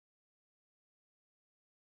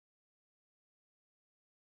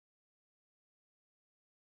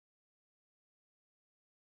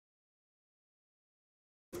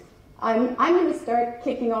I'm going to start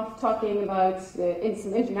kicking off talking about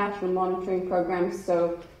some international monitoring programs,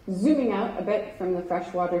 so zooming out a bit from the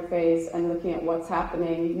freshwater phase and looking at what's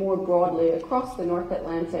happening more broadly across the North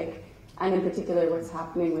Atlantic, and in particular what's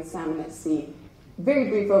happening with salmon at sea. Very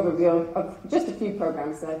brief overview of just a few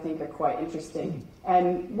programs that I think are quite interesting.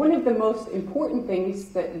 And one of the most important things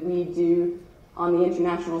that we do on the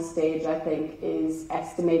international stage, I think, is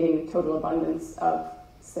estimating the total abundance of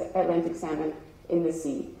Atlantic salmon in the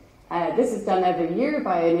sea. This is done every year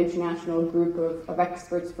by an international group of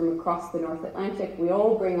experts from across the North Atlantic. We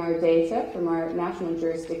all bring our data from our national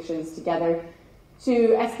jurisdictions together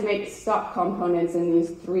to estimate stock components in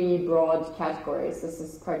these three broad categories. This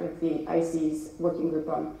is part of the IC's working group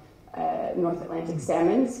on North Atlantic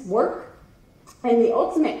salmon's work. And the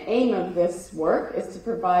ultimate aim of this work is to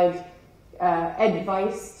provide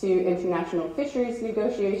advice to international fisheries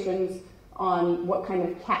negotiations on what kind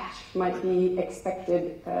of catch might be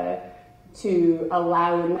expected to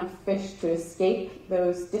allow enough fish to escape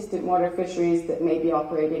those distant water fisheries that may be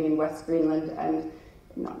operating in West Greenland and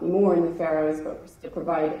not anymore in the Faroes, but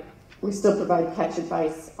we still provide catch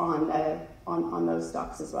advice on those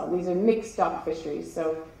stocks as well. These are mixed stock fisheries,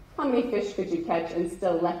 so how many fish could you catch and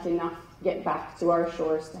still let enough get back to our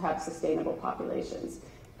shores to have sustainable populations?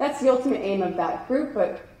 That's the ultimate aim of that group,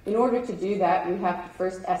 but in order to do that, we have to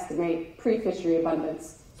first estimate pre-fishery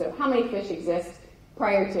abundance. So how many fish exist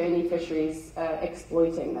prior to any fisheries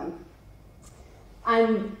exploiting them.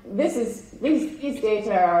 And these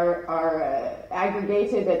data are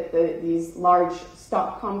aggregated at these large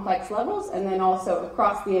stock complex levels and then also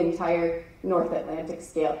across the entire North Atlantic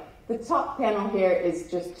scale. The top panel here is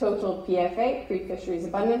just total PFA, pre-fisheries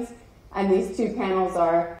abundance, and these two panels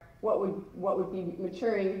are what would be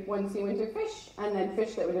maturing one-sea winter fish, and then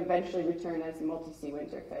fish that would eventually return as multi-sea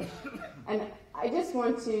winter fish. And I just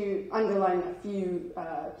want to underline a few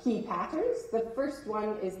key patterns. The first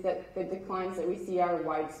one is that the declines that we see are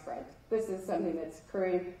widespread. This is something that's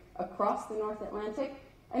occurring across the North Atlantic,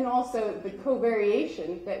 and also the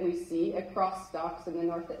covariation that we see across stocks in the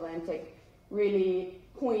North Atlantic really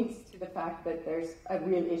points to the fact that there's a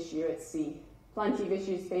real issue at sea. Plenty of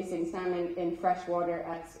issues facing salmon in freshwater,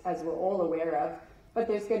 as we're all aware of, but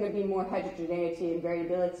there's going to be more heterogeneity and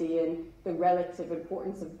variability in the relative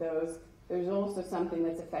importance of those. There's also something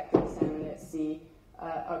that's affecting salmon at sea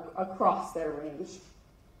across their range.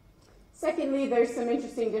 Secondly, there's some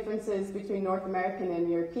interesting differences between North American and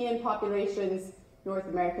European populations. North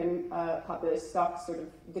American population stocks sort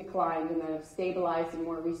of declined and then have stabilized in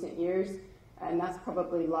more recent years, and that's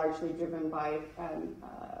probably largely driven by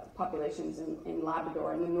populations in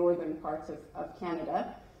Labrador, in the northern part of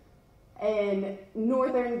Canada. And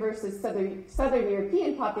northern versus southern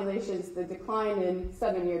European populations, the decline in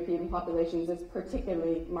southern European populations is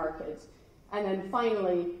particularly marked. And then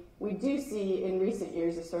finally, we do see in recent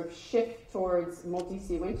years a sort of shift towards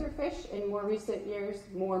multi-sea winter fish in more recent years,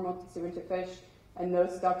 more multi-sea winter fish, and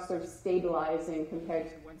those stocks sort of stabilizing compared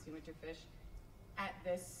to one-sea winter fish at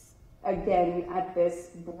this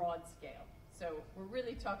broad scale. So we're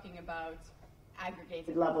really talking about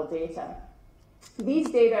aggregated level data.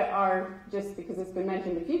 These data are, just because it's been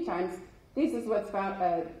mentioned a few times, this is what's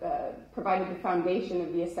provided the foundation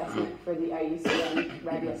of the assessment for the IUCN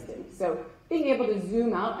red listing. So being able to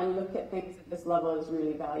zoom out and look at things at this level is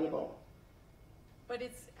really valuable. But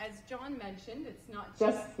it's, as John mentioned, it's not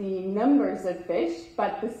just the numbers of fish,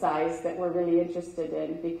 but the size that we're really interested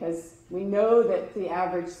in, because we know that the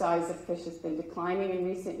average size of fish has been declining in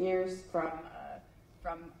recent years from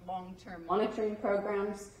long-term monitoring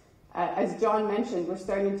programs. As John mentioned, we're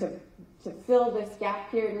starting to fill this gap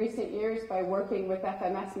here in recent years by working with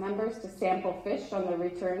FMS members to sample fish on the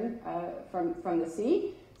return from the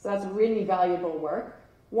sea. So that's really valuable work.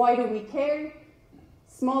 Why do we care?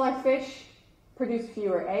 Smaller fish produce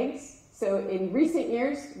fewer eggs. So in recent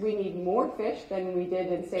years, we need more fish than we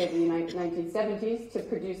did in, say, the 1970s to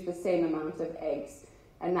produce the same amount of eggs.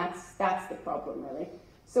 And that's the problem, really.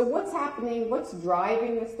 So what's happening, what's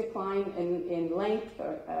driving this decline in length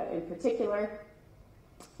in particular?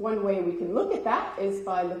 One way we can look at that is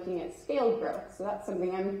by looking at scale growth. So that's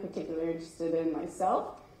something I'm particularly interested in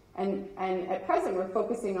myself. And at present, we're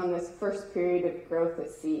focusing on this first period of growth at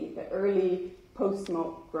sea, the early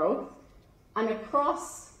post-smolt growth. And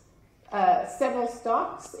across several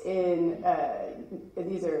stocks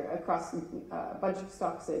these are across a bunch of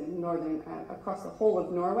stocks in across the whole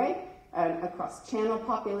of Norway, across channel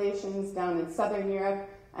populations down in southern Europe,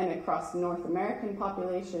 and across North American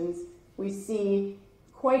populations, we see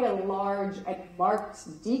quite a large and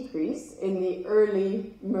marked decrease in the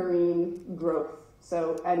early marine growth.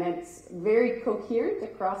 So, and it's very coherent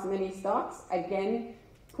across many stocks, again,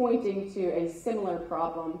 pointing to a similar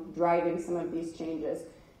problem driving some of these changes,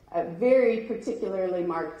 very particularly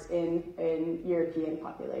marked in European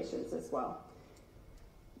populations as well.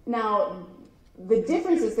 Now, the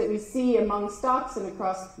differences that we see among stocks and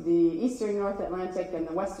across the eastern North Atlantic and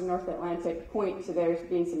the western North Atlantic point to there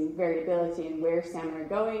being some variability in where salmon are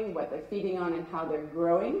going, what they're feeding on, and how they're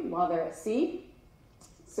growing while they're at sea.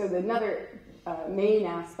 So another main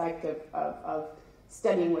aspect of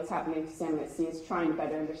studying what's happening to salmon at sea is trying to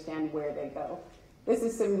better understand where they go. This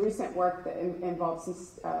is some recent work that involves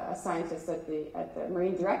a scientist at the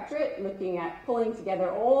Marine Directorate looking at pulling together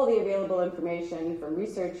all the available information from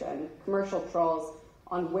research and commercial trawls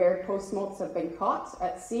on where post-smolts have been caught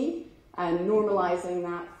at sea and normalizing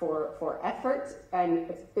that for effort. And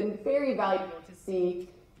it's been very valuable to see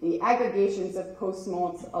the aggregations of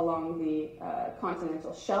post-smolts along the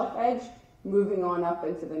continental shelf edge moving on up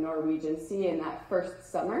into the Norwegian Sea in that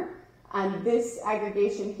first summer. And this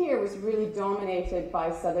aggregation here was really dominated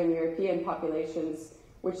by southern European populations,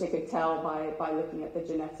 which they could tell by looking at the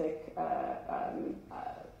genetic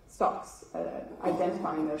stocks,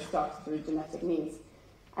 identifying those stocks through genetic means.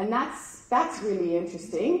 And that's really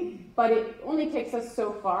interesting, but it only takes us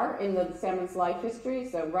so far in the salmon's life history,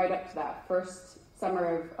 so right up to that first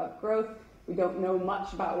summer of growth. We don't know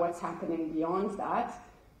much about what's happening beyond that.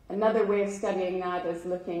 Another way of studying that is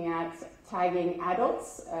looking at tagging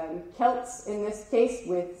adults, kelts in this case,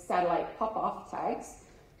 with satellite pop-off tags.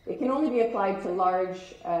 They can only be applied to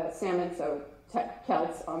large salmon, so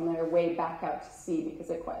kelts, on their way back out to sea because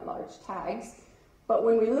they're quite large tags. But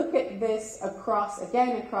when we look at this across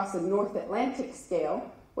a North Atlantic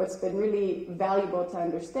scale, what's been really valuable to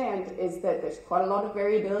understand is that there's quite a lot of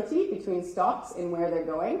variability between stocks in where they're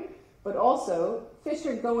going, but also fish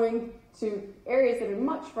are going to areas that are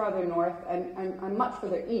much farther north and much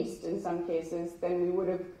further east in some cases than we would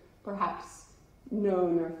have perhaps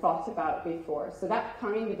known or thought about before. So that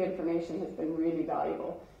kind of information has been really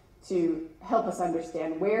valuable to help us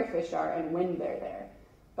understand where fish are and when they're there.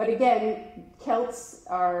 But again, kelts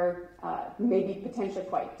are maybe potentially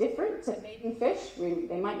quite different to maiden fish.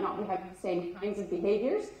 They might not be having the same kinds of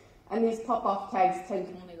behaviors, and these pop-off tags tend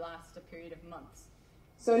to only last a period of months.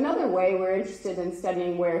 So another way we're interested in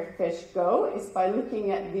studying where fish go is by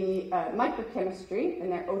looking at the microchemistry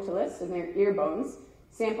in their otoliths and their ear bones,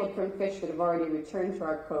 sampled from fish that have already returned to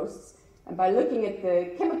our coasts. And by looking at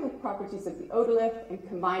the chemical properties of the otolith and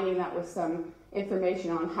combining that with some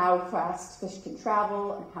information on how fast fish can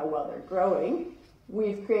travel and how well they're growing,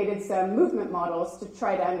 we've created some movement models to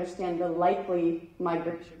try to understand the likely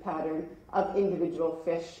migration pattern of individual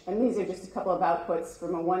fish. And these are just a couple of outputs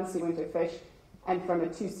from a 1 sea winter fish and from a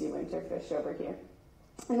 2 sea winter fish over here.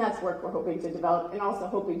 And that's work we're hoping to develop and also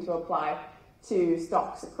hoping to apply to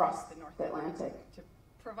stocks across the North Atlantic to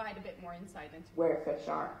provide a bit more insight into where fish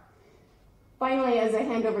are. Finally, as I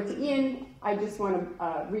hand over to Iain, I just want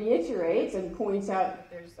to reiterate and point out that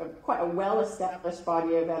there's quite a well-established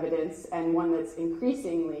body of evidence and one that's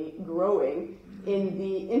increasingly growing in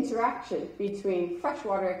the interaction between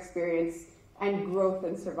freshwater experience and growth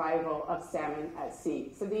and survival of salmon at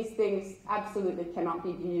sea. So these things absolutely cannot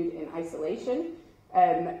be viewed in isolation.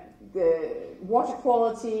 The water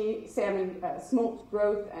quality, salmon smolt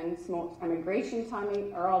growth, and smolt emigration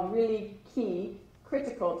timing are all really key,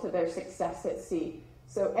 critical to their success at sea.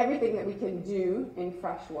 So everything that we can do in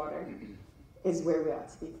freshwater is where we ought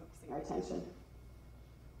to be focusing our attention.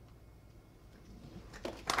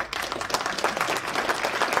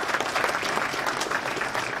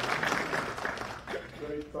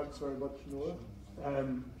 Great, thanks very much, Nora.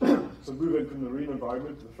 So moving from the marine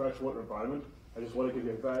environment to the freshwater environment, I just want to give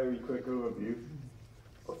you a very quick overview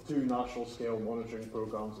of 2 national scale monitoring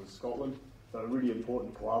programs in Scotland that are really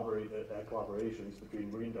important collaborations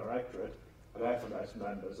between Marine Directorate and FMS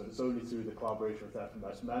members, and it's only through the collaboration with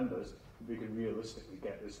FMS members that we can realistically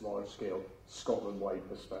get this large-scale Scotland-wide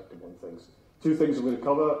perspective on things. 2 things I'm going to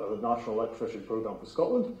cover are the National Electrofishing Programme for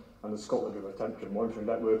Scotland and the Scotland River Temperature Monitoring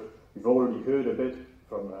Network. You've already heard a bit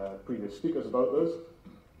from previous speakers about those,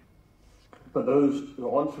 but those who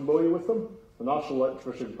aren't familiar with them, the National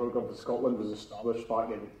Electrofishing Programme for Scotland was established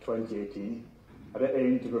back in 2018, and it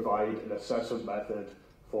aimed to provide an assessment method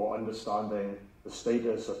for understanding the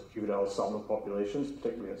status of juvenile salmon populations,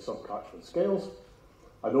 particularly at subcatchment scales,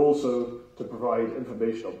 and also to provide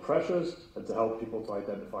information on pressures and to help people to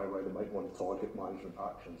identify where they might want to target management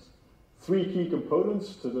actions. 3 key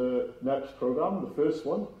components to the NEPS programme. The first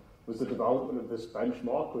one was the development of this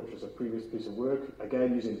benchmark, which was a previous piece of work.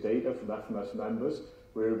 Again, using data from FMS members,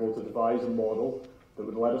 we were able to devise a model that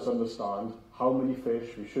would let us understand how many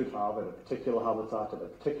fish we should have in a particular habitat in a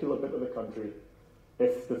particular bit of the country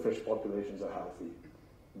if the fish populations are healthy.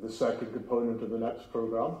 The second component of the NEPS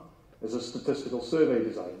programme is a statistical survey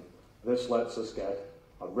design. This lets us get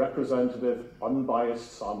a representative,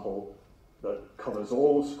 unbiased sample that covers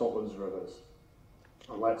all Scotland's rivers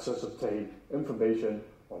and lets us obtain information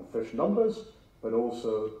on fish numbers, but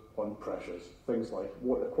also on pressures, things like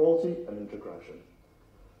water quality and integration.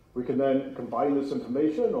 We can then combine this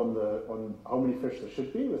information on how many fish there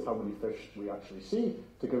should be with how many fish we actually see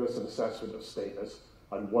to give us an assessment of status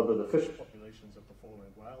and whether the fish populations are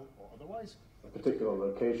performing well or otherwise in particular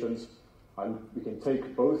locations. And we can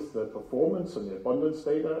take both the performance and the abundance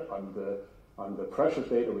data and the pressure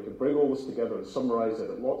data, we can bring all this together and summarise it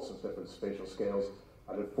at lots of different spatial scales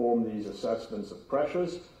and inform these assessments of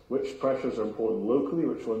pressures, which pressures are important locally,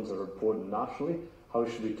 which ones are important nationally, how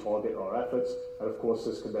should we target our efforts, and of course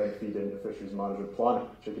this can then feed into fisheries management planning,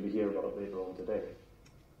 which you're going to hear about later on today.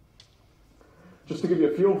 Just to give you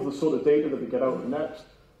a feel for the sort of data that we get out of NEPS,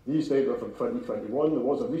 these data are from 2021. There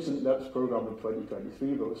was a recent NEPS programme in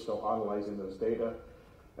 2023, but we're still analysing those data.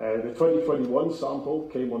 The 2021 sample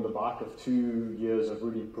came on the back of 2 years of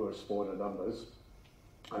really poor spawner numbers.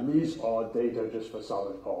 And these are data just for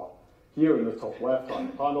Salmon Park. Here in the top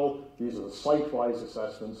left-hand panel, these are the site-wise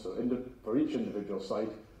assessments, so for each individual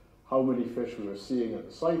site, how many fish we were seeing at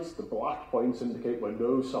the sites. The black points indicate where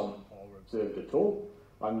no salmon were observed at all,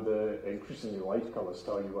 and the increasingly light colours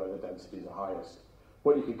tell you where the densities are highest.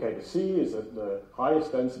 What you can kind of see is that the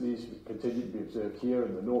highest densities continue to be observed here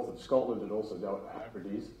in the north of Scotland and also down at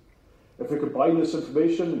Aberdeen. If we combine this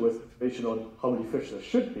information with information on how many fish there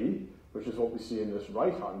should be, which is what we see in this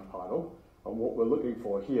right-hand panel, and what we're looking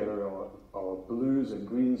for here are blues and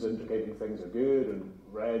greens indicating things are good and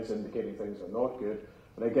reds indicating things are not good.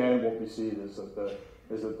 And again, what we see is that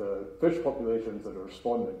the fish populations that are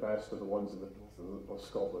responding best are the ones in the north of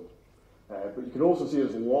Scotland. But you can also see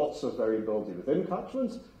there's lots of variability within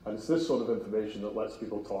catchments, and it's this sort of information that lets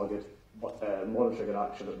people target monitoring and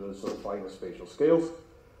action at those sort of finer spatial scales.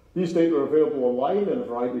 These data are available online in a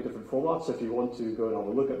variety of different formats. If you want to go and have a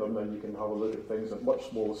look at them, then you can have a look at things at much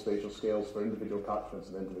smaller spatial scales for individual catchments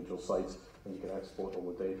and individual sites, and you can export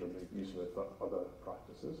all the data and make use of it for other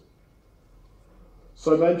practices.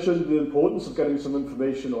 So I mentioned the importance of getting some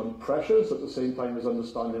information on pressures at the same time as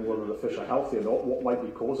understanding whether the fish are healthy or not, what might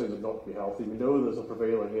be causing them not to be healthy. We know there's a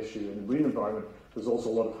prevailing issue in the marine environment. There's also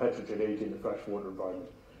a lot of heterogeneity in the freshwater environment.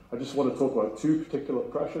 I just want to talk about two particular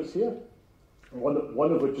pressures here, one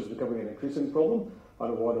of which is becoming an increasing problem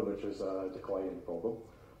and one of which is a declining problem.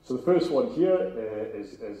 So the first one here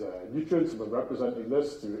is nutrients, and we're representing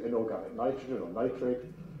this through inorganic nitrogen or nitrate.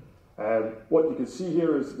 What you can see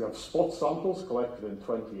here is we have spot samples collected in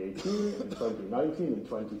 2018, in 2019, and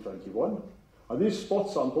 2021. And these spot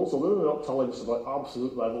samples, although they're not telling us about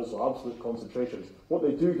absolute levels or absolute concentrations, what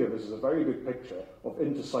they do give us is a very good picture of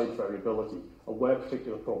inter-site variability and where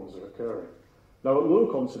particular problems are occurring. Now, at low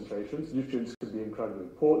concentrations, nutrients can be incredibly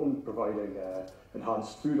important, providing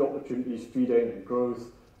enhanced food opportunities, feeding and growth,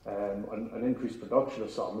 and increased production of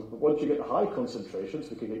salmon. But once you get to high concentrations,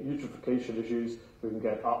 we can get eutrophication issues, we can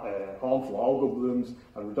get harmful algal blooms,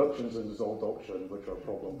 and reductions in dissolved oxygen, which are a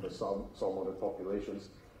problem for salmon populations.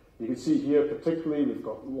 You can see here, particularly, we've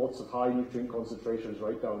got lots of high nutrient concentrations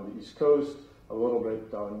right down the east coast, a little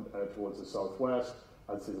bit down towards the southwest,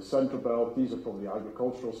 and through the central belt. These are probably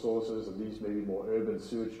agricultural sources, and these may be more urban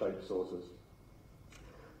sewage-type sources.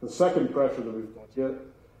 The second pressure that we've got here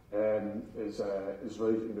is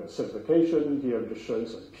relating to acidification. Here I'm just showing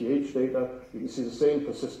some pH data. You can see the same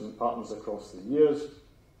persistent patterns across the years.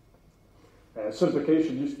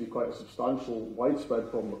 Acidification used to be quite a substantial,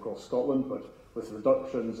 widespread problem across Scotland, but with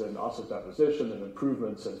reductions in acid deposition and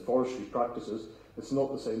improvements in forestry practices, it's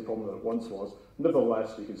not the same problem that it once was.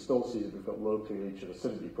 Nevertheless, we can still see that we've got low pH and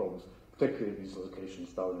acidity problems, particularly in these locations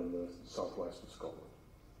down in the southwest of Scotland.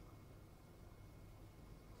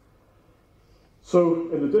 So,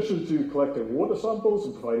 in addition to collecting water samples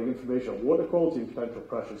and providing information on water quality and potential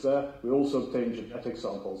pressures there, we also obtained genetic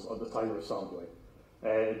samples at the time of sampling.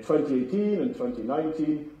 In 2018 and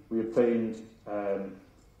 2019, we obtained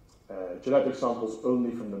genetic samples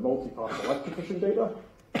only from the multi-pass electrofishing data.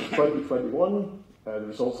 In 2021, the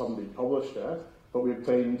results haven't been published yet, but we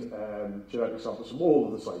obtained genetic samples from all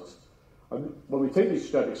of the sites. And when we take these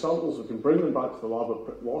genetic samples, we can bring them back to the lab at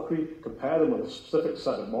Pitlochry, compare them with a specific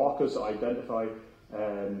set of markers that identify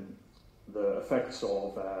the effects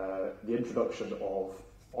of the introduction of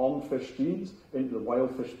farmed fish genes into the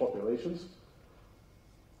wild fish populations.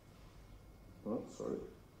 Oh, sorry.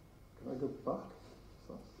 Can I go back?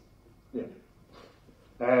 Yeah.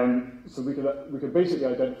 So we can basically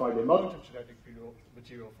identify the amount of genetic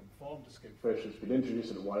material from farmed escaped fish that's been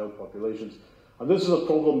introduced into wild populations. And this is a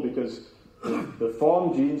problem because The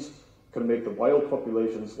farm genes can make the wild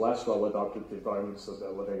populations less well adapted to the environments that they're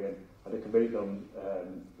living in, and it can make them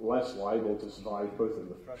less liable to survive both in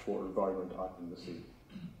the freshwater environment and in the sea.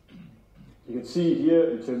 You can see here,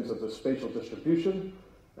 in terms of the spatial distribution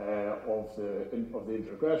of the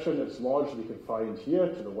introgression, it's largely confined here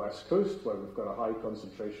to the west coast, where we've got a high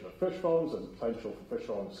concentration of fish farms and potential for fish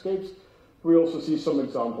farm escapes. We also see some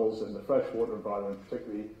examples in the freshwater environment,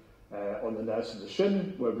 particularly on the Ness and the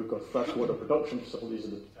Shin, where we've got freshwater production facilities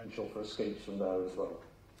and the potential for escapes from there as well.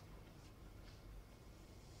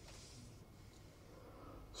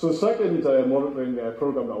 So the second monitoring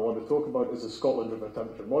programme that I want to talk about is the Scotland River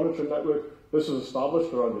Temperature Monitoring Network. This was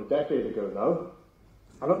established around a decade ago now,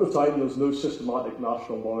 and at the time there was no systematic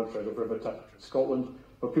national monitoring of river temperature in Scotland,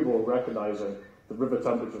 but people were recognising that river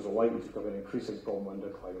temperatures are likely to become an increasing problem under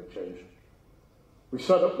climate change. We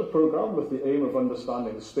set up the programme with the aim of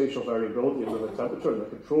understanding the spatial variability in river temperature and the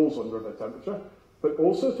controls on river temperature, but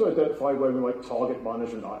also to identify where we might target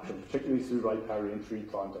management action, particularly through riparian tree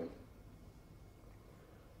planting.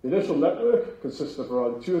 The initial network consists of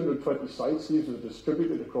around 220 sites. These are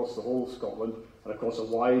distributed across the whole of Scotland and across a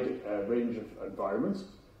wide range of environments.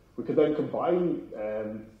 We could then combine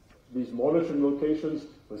these monitoring locations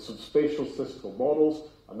with some spatial statistical models,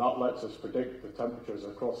 and that lets us predict the temperatures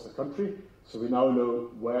across the country. So we now know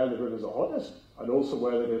where the rivers are hottest and also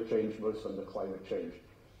where they're going to change most under climate change.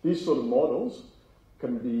 These sort of models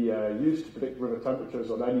can be used to predict river temperatures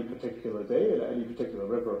on any particular day in any particular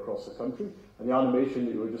river across the country. And the animation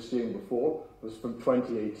that you were just seeing before was from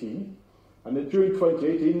 2018. And then during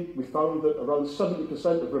 2018, we found that around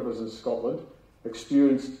 70% of rivers in Scotland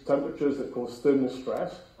experienced temperatures that cause thermal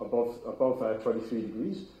stress above 23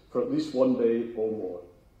 degrees for at least one day or more.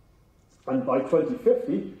 And by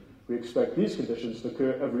 2050, we expect these conditions to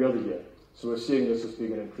occur every other year. So we're seeing this as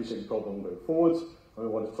being an increasing problem going forwards, and we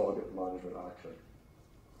want to target management action.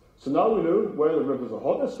 So now we know where the rivers are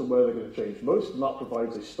hottest and where they're going to change most, and that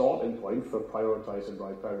provides a starting point for prioritising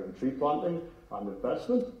riparian tree planting and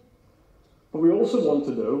investment. But we also want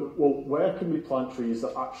to know, well, where can we plant trees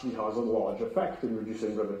that actually has a large effect in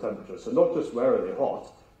reducing river temperatures? So not just where are they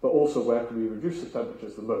hot, but also where can we reduce the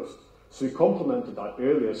temperatures the most? So we complemented that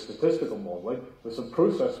earlier statistical modelling with some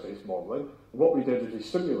process-based modelling. And what we did is we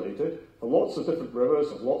simulated for lots of different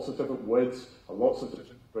rivers of lots of different widths and lots of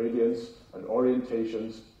different gradients and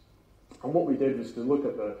orientations. And what we did was to look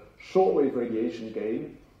at the shortwave radiation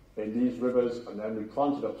gain in these rivers, and then we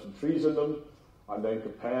planted up some trees in them, and then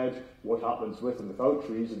compared what happens with and without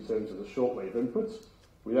trees in terms of the shortwave inputs.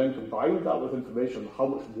 We then combined that with information on how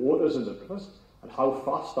much water is in the rivers and how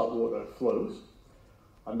fast that water flows.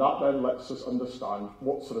 And that then lets us understand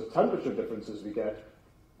what sort of temperature differences we get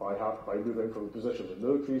by moving from a position with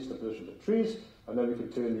no trees to a position with trees, and then we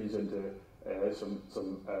can turn these into some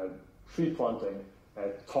tree planting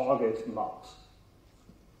target maps.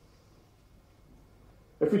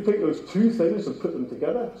 If we take those two things and put them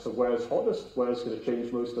together, so where's hottest, where's going to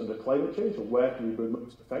change most under climate change, and where can we be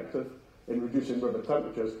most effective in reducing river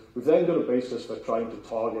temperatures, we've then got a basis for trying to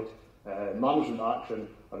target management action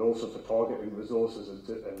and also for targeting resources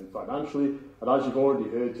and financially. And as you've already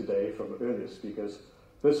heard today from earlier speakers,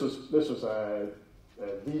 these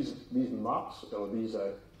maps or these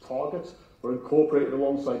targets were incorporated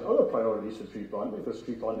alongside other priorities for tree planting, because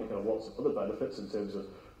tree planting can have lots of other benefits in terms of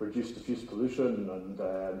reduced diffuse pollution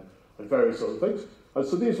and various other things. And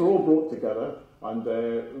so these were all brought together and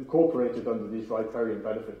incorporated under these riparian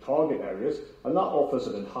benefit target areas, and that offers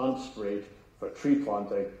an enhanced rate for tree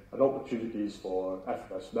planting and opportunities for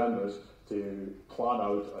FFS members to plan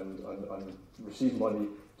out and receive money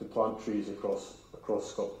to plant trees across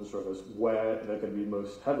Scotland's rivers where they're going to be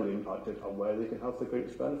most heavily impacted and where they can have the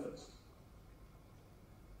greatest benefits.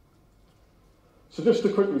 So just to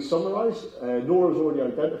quickly summarise, Nora's already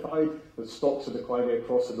identified that stocks are declining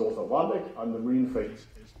across the North Atlantic, and the marine phase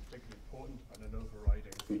is particularly important and an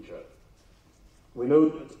overriding feature. We know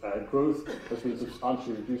that growth has been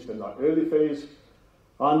substantially reduced in that early phase,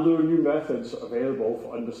 and there are new methods available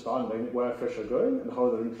for understanding where fish are going and how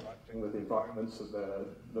they're interacting with the environments that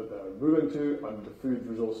they're moving to and the food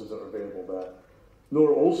resources that are available there.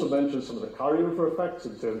 Nora also mentioned some of the carryover effects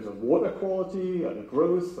in terms of water quality and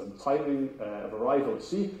growth and timing of arrival at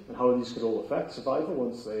sea, and how these can all affect survival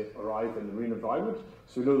once they arrive in the marine environment.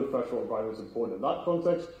 So we know the freshwater environment is important in that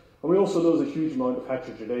context. And we also know there's a huge amount of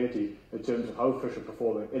heterogeneity in terms of how fish are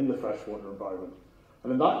performing in the freshwater environment.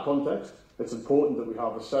 And in that context, it's important that we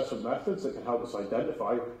have assessment methods that can help us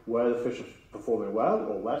identify where the fish are performing well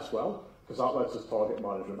or less well, because that lets us target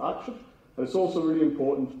management action. And it's also really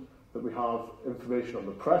important that we have information on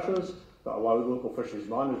the pressures that allow local fisheries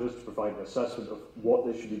managers to provide an assessment of what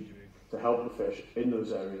they should be doing to help the fish in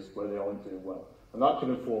those areas where they aren't doing well. And that can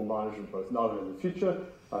inform management both now and in the future.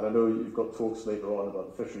 And I know you've got talks later on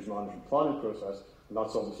about the fisheries management planning process, and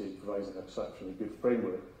that's obviously provides an exceptionally good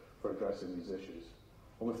framework for addressing these issues.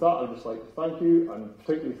 And with that, I'd just like to thank you, and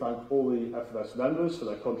particularly thank all the FFS members for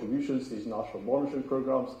their contributions to these national monitoring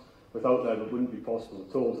programmes. Without them, it wouldn't be possible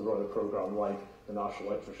at all to run a programme like the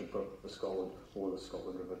National Electrofishing Programme for Scotland or the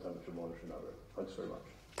Scotland River Temperature Monitoring Network. Thanks very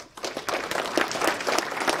much.